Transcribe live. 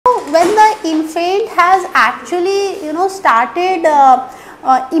actually started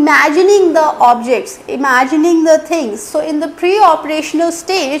imagining the objects, imagining the things. So in the pre-operational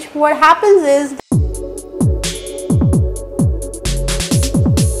stage, what happens is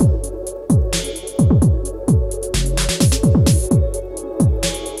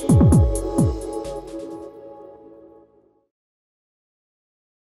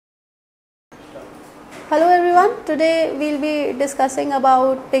Hello everyone, today we will be discussing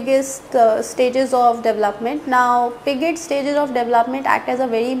about Piaget's stages of development. Now Piaget's stages of development act as a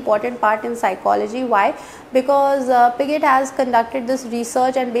very important part in psychology. Why? Because Piaget has conducted this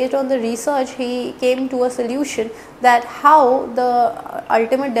research, and based on the research he came to a solution that how the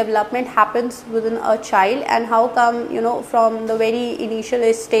ultimate development happens within a child, and how come from the very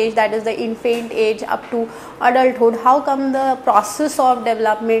initial stage, that is the infant age, up to adulthood, how come the process of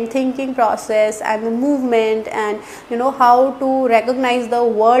development, thinking process and the movement, and how to recognize the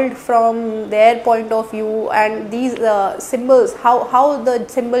world from their point of view, and these symbols, how the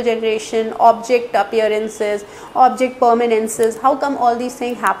symbol generation, object appearances, object permanences, how come all these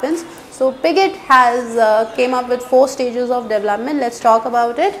things happens. So Piaget has came up with 4 stages of development. Let's talk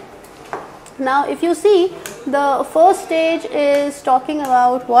about it. Now if you see, the first stage is talking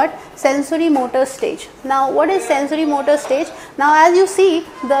about what? Sensory motor stage. Now what is sensory motor stage? Now as you see,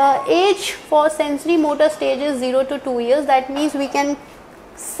 the age for sensory motor stage is 0 to 2 years. That means we can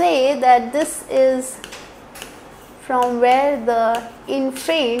say that this is from where the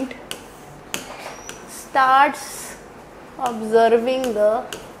infant starts observing the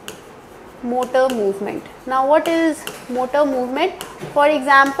motor movement. Now what is motor movement? For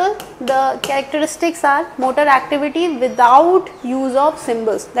example, the characteristics are motor activity without use of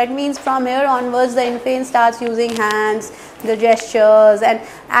symbols. That means from here onwards the infant starts using hands, the gestures, and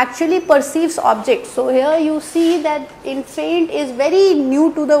actually perceives objects. So here you see that infant is very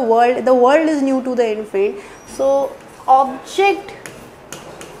new to the world is new to the infant. So object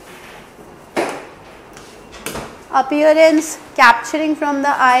appearance capturing from the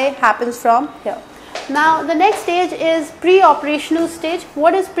eye happens from here. Now the next stage is pre-operational stage.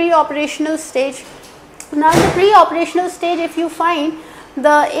 What is pre-operational stage? Now the pre-operational stage, if you find,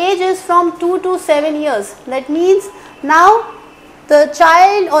 the age is from 2 to 7 years. That means now the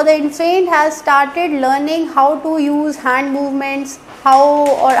child or the infant has started learning how to use hand movements,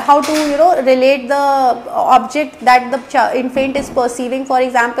 how to relate the object that the infant is perceiving. For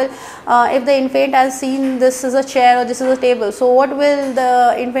example, if the infant has seen this is a chair or this is a table, so what will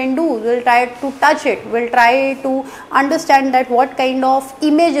the infant do? Will try to touch it, will try to understand that what kind of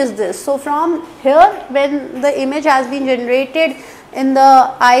image is this. So from here, when the image has been generated in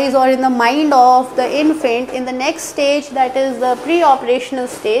the eyes or in the mind of the infant, in the next stage, that is the pre-operational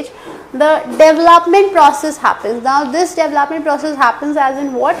stage, the development process happens. Now this development process happens as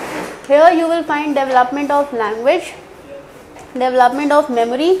in what? Here you will find development of language, development of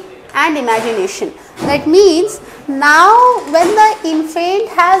memory and imagination. That means now when the infant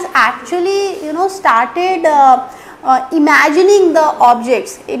has actually started imagining the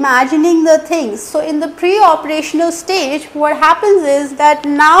objects, imagining the things. So in the pre-operational stage, what happens is that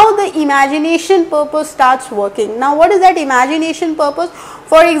now the imagination purpose starts working. Now what is that imagination purpose?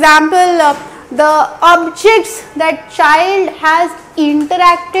 For example, the objects that child has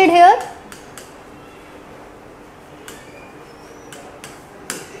interacted here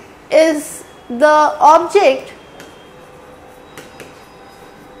is the object.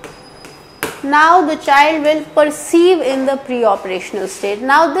 Now the child will perceive in the pre-operational state.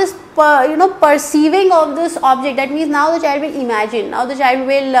 Now this perceiving of this object, that means now the child will imagine. Now the child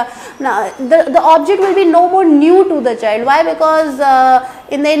will the object will be no more new to the child. Why? Because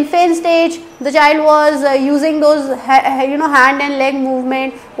in the infant stage the child was using those hand and leg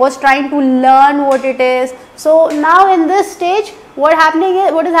movement, was trying to learn what it is. So now in this stage, what is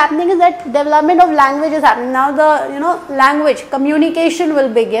happening is that development of language is happening. Now the language communication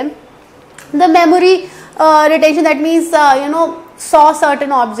will begin. The memory retention, that means saw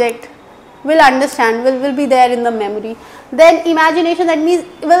certain object, will understand, will be there in the memory. Then imagination, that means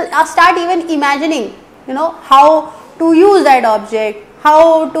will start even imagining how to use that object,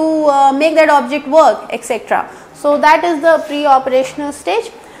 how to make that object work, etc. So that is the pre-operational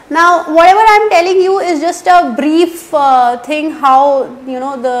stage. Now whatever I am telling you is just a brief thing how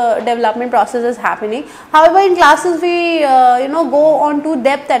the development process is happening. However, in classes we go on to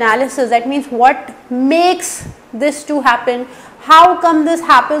depth analysis. That means what makes this to happen, how come this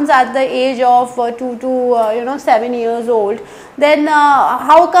happens at the age of 2 to 7 years old. Then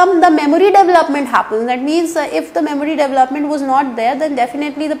how come the memory development happens. That means if the memory development was not there, then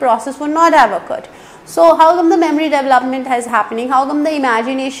definitely the process would not have occurred. So how come the memory development is happening, how come the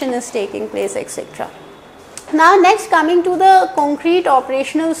imagination is taking place, etc. Now next, coming to the concrete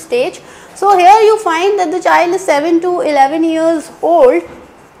operational stage. So here you find that the child is 7 to 11 years old,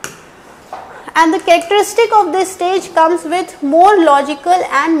 and the characteristic of this stage comes with more logical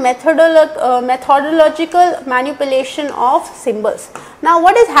and methodological manipulation of symbols. Now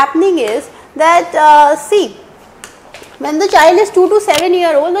what is happening is that see, when the child is 2 to 7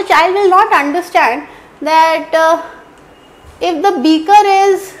 year old, the child will not understand that if the beaker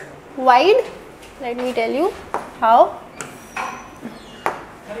is wide, let me tell you how.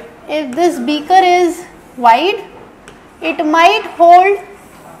 If this beaker is wide, it might hold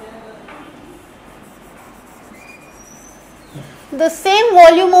the same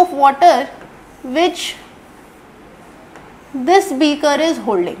volume of water which this beaker is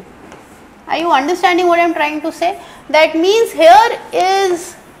holding. Are you understanding what I am trying to say? That means here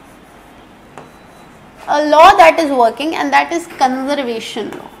is a law that is working, and that is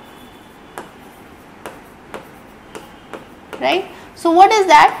conservation law. Right? So what is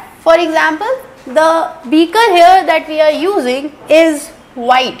that? For example, the beaker here that we are using is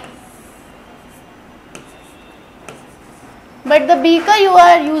wide, but the beaker you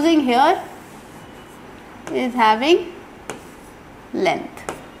are using here is having length,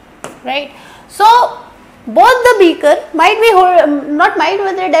 right? So both the beaker might be not might,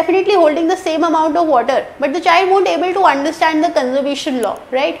 but they are definitely holding the same amount of water, but the child won't able to understand the conservation law,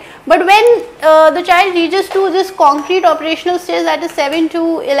 right? But when the child reaches to this concrete operational stage, that is 7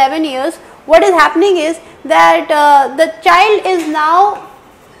 to 11 years, what is happening is that the child is now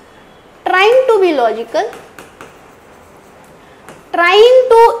trying to be logical, trying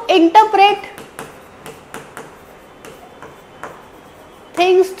to interpret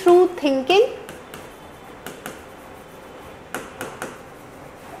things through thinking,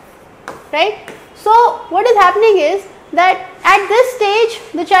 right? So what is happening is that at this stage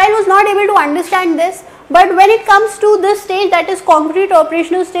the child was not able to understand this, but when it comes to this stage, that is concrete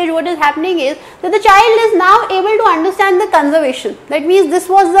operational stage, what is happening is that the child is now able to understand the conservation. That means this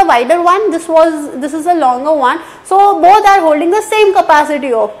was the wider one, this is a longer one, so both are holding the same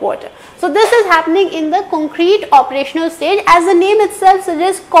capacity of water. So this is happening in the concrete operational stage. As the name itself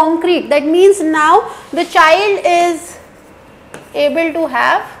suggests, concrete, that means now the child is able to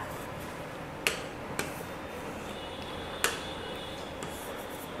have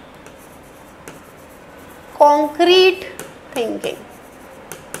concrete thinking.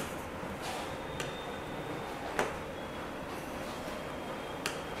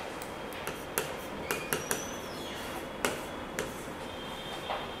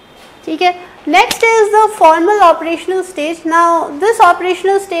 Okay. Next is the formal operational stage. Now this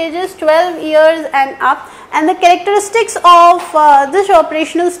operational stage is 12 years and up, and the characteristics of this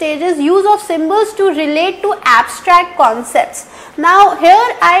operational stage is use of symbols to relate to abstract concepts. Now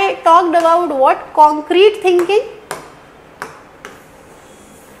here I talked about what? Concrete thinking,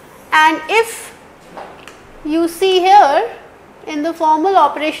 and if you see here in the formal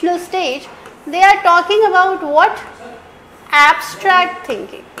operational stage, they are talking about what? Abstract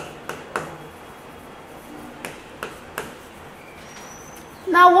thinking.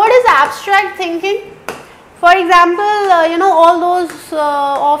 Now what is abstract thinking? For example, all those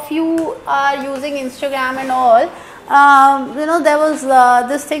of you are using Instagram and all, there was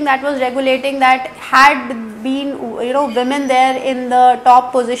this thing that was regulating that had been women there in the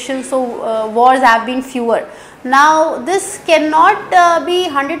top position, so wars have been fewer. Now this cannot be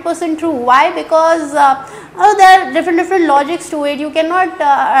 100% true. Why? Because there are different logics to it. You cannot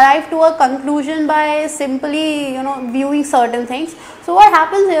arrive to a conclusion by simply viewing certain things. So what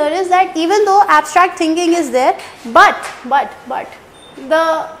happens here is that even though abstract thinking is there, but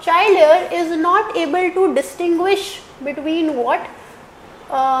the child here is not able to distinguish between what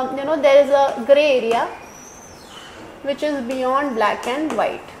there is a gray area which is beyond black and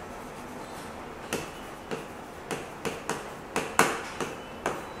white.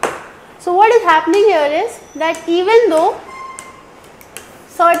 So what is happening here is that even though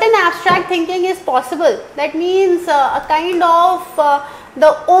certain abstract thinking is possible, that means a kind of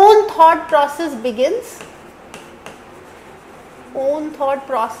the own thought process begins.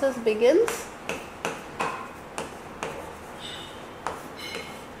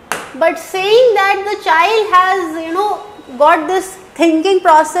 But saying that the child has got this thinking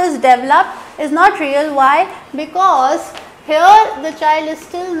process developed is not real. Why? Because here the child is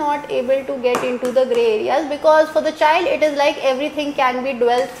still not able to get into the gray areas, because for the child it is like everything can be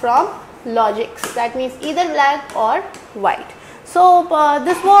dwelt from logics, that means either black or white. So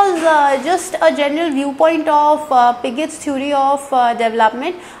this was just a general viewpoint of Piaget's theory of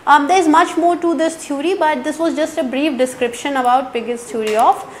development. There is much more to this theory, but this was just a brief description about Piaget's theory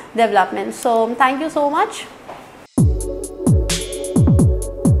of development. So thank you so much.